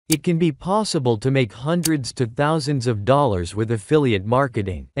It can be possible to make hundreds to thousands of dollars with affiliate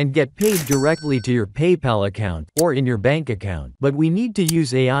marketing and get paid directly to your PayPal account or in your bank account. But we need to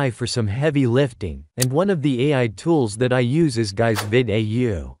use AI for some heavy lifting, and one of the AI tools that I use is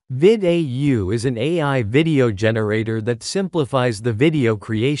VidAU. VidAU is an AI video generator that simplifies the video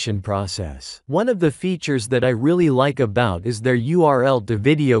creation process. One of the features that I really like about is their URL to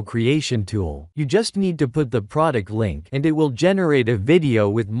video creation tool. You just need to put the product link and it will generate a video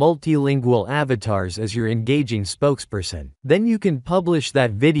with multilingual avatars as your engaging spokesperson. Then you can publish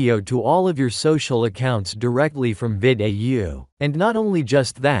that video to all of your social accounts directly from VidAU. And not only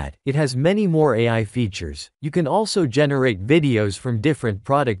just that, it has many more AI features. You can also generate videos from different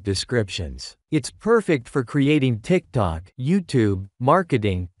product descriptions. It's perfect for creating TikTok, YouTube,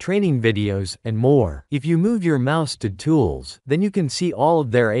 marketing, training videos, and more. If you move your mouse to Tools, then you can see all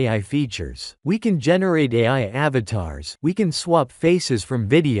of their AI features. We can generate AI avatars, we can swap faces from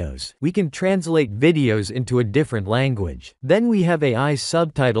videos, we can translate videos into a different language. Then we have AI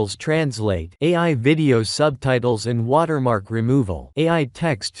subtitles translate, AI video subtitles and watermark removal, AI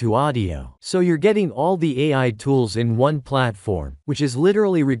text to audio. So you're getting all the AI tools in one platform, which is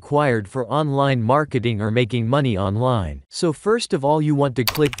literally required for online marketing or making money online. So first of all, you want to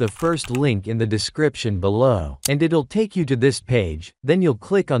click the first link in the description below, and it'll take you to this page. Then you'll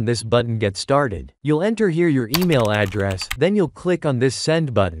click on this button Get Started. You'll enter here your email address, then you'll click on this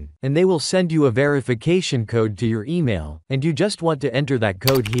Send button, and they will send you a verification code to your email, and you just want to enter that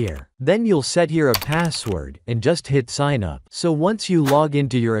code here. Then you'll set here a password, and just hit sign up. So once you log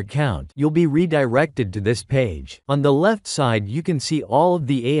into your account, you'll be redirected to this page. On the left side you can see all of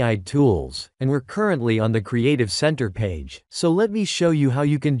the AI tools, and we're currently on the Creative Center page. So let me show you how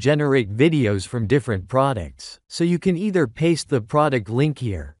you can generate videos from different products. So you can either paste the product link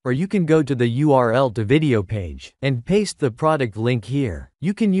here, or you can go to the URL to video page, and paste the product link here.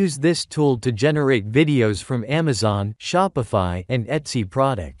 You can use this tool to generate videos from Amazon, Shopify, and Etsy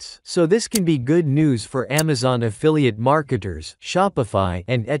products. So this can be good news for Amazon affiliate marketers, Shopify,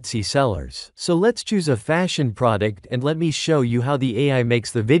 and Etsy sellers. So let's choose a fashion product and let me show you how the AI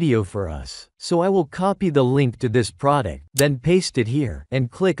makes the video for us. So I will copy the link to this product, then paste it here, and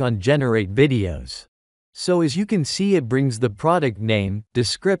click on Generate Videos. So as you can see, it brings the product name,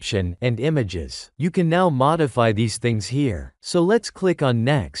 description, and images. You can now modify these things here. So let's click on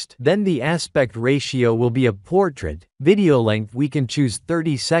Next. Then the aspect ratio will be a portrait. Video length we can choose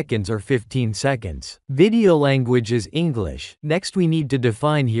 30 seconds or 15 seconds. Video language is English. Next we need to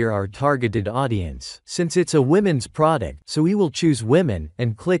define here our targeted audience. Since it's a women's product, so we will choose women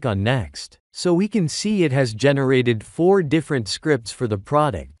and click on Next. So we can see it has generated 4 different scripts for the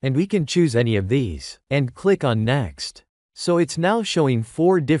product, and we can choose any of these, and click on Next. So it's now showing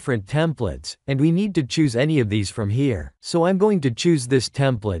 4 different templates, and we need to choose any of these from here. So I'm going to choose this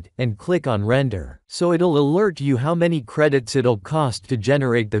template, and click on Render. So it'll alert you how many credits it'll cost to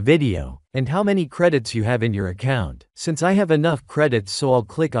generate the video, and how many credits you have in your account. Since I have enough credits, so I'll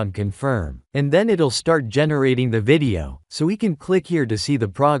click on Confirm. And then it'll start generating the video, so we can click here to see the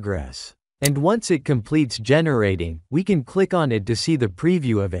progress. And once it completes generating, we can click on it to see the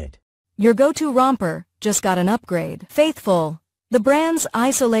preview of it. Your go-to romper just got an upgrade. Faithful. The brand's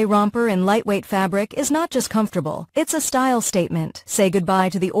Isolé romper in lightweight fabric is not just comfortable, it's a style statement. Say goodbye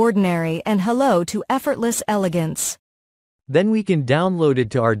to the ordinary and hello to effortless elegance. Then we can download it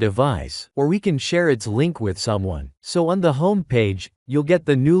to our device, or we can share its link with someone. So on the home page, you'll get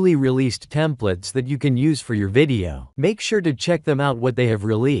the newly released templates that you can use for your video. Make sure to check them out what they have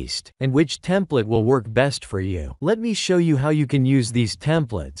released, and which template will work best for you. Let me show you how you can use these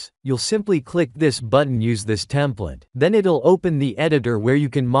templates. You'll simply click this button, use this template. Then it'll open the editor where you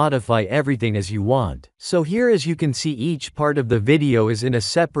can modify everything as you want. So here, as you can see, each part of the video is in a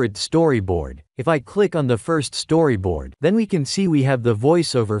separate storyboard. If I click on the first storyboard, then we can see we have the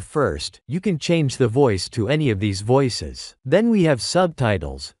voiceover first. You can change the voice to any of these voices. Then we have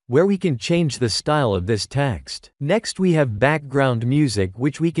subtitles, where we can change the style of this text. Next we have background music,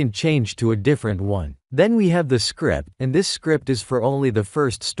 which we can change to a different one. Then we have the script, and this script is for only the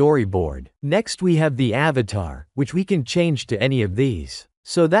first storyboard. Next we have the avatar, which we can change to any of these.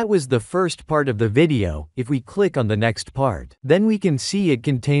 So that was the first part of the video. If we click on the next part, then we can see it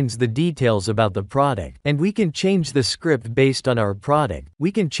contains the details about the product, and we can change the script based on our product.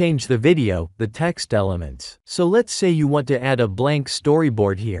 We can change the video, the text elements. So let's say you want to add a blank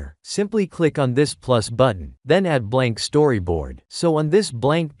storyboard here. Simply click on this plus button, then add blank storyboard. So on this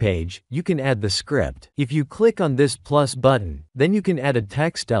blank page, you can add the script. If you click on this plus button, then you can add a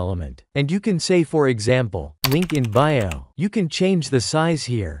text element, and you can say, for example, link in bio. You can change the size size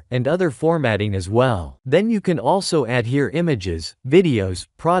here, and other formatting as well. Then you can also add here images, videos,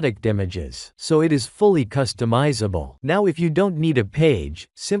 product images, so it is fully customizable. Now if you don't need a page,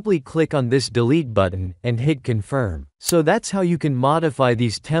 simply click on this delete button and hit confirm. So that's how you can modify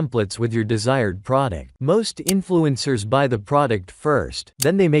these templates with your desired product. Most influencers buy the product first,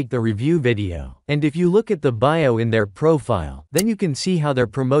 then they make the review video. And if you look at the bio in their profile, then you can see how they're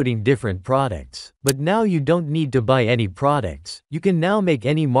promoting different products. But now you don't need to buy any products. You can now make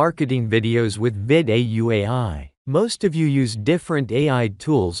any marketing videos with VidAU AI. Most of you use different AI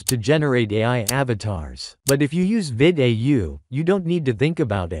tools to generate AI avatars. But if you use VidAU, you don't need to think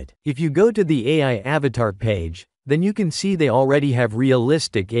about it. If you go to the AI avatar page, then you can see they already have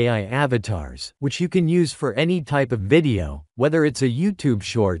realistic AI avatars, which you can use for any type of video, whether it's a YouTube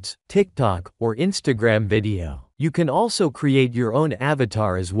Shorts, TikTok, or Instagram video. You can also create your own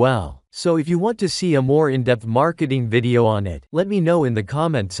avatar as well. So if you want to see a more in-depth marketing video on it, let me know in the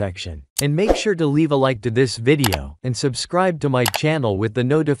comment section. And make sure to leave a like to this video, and subscribe to my channel with the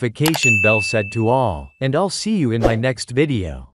notification bell set to all. And I'll see you in my next video.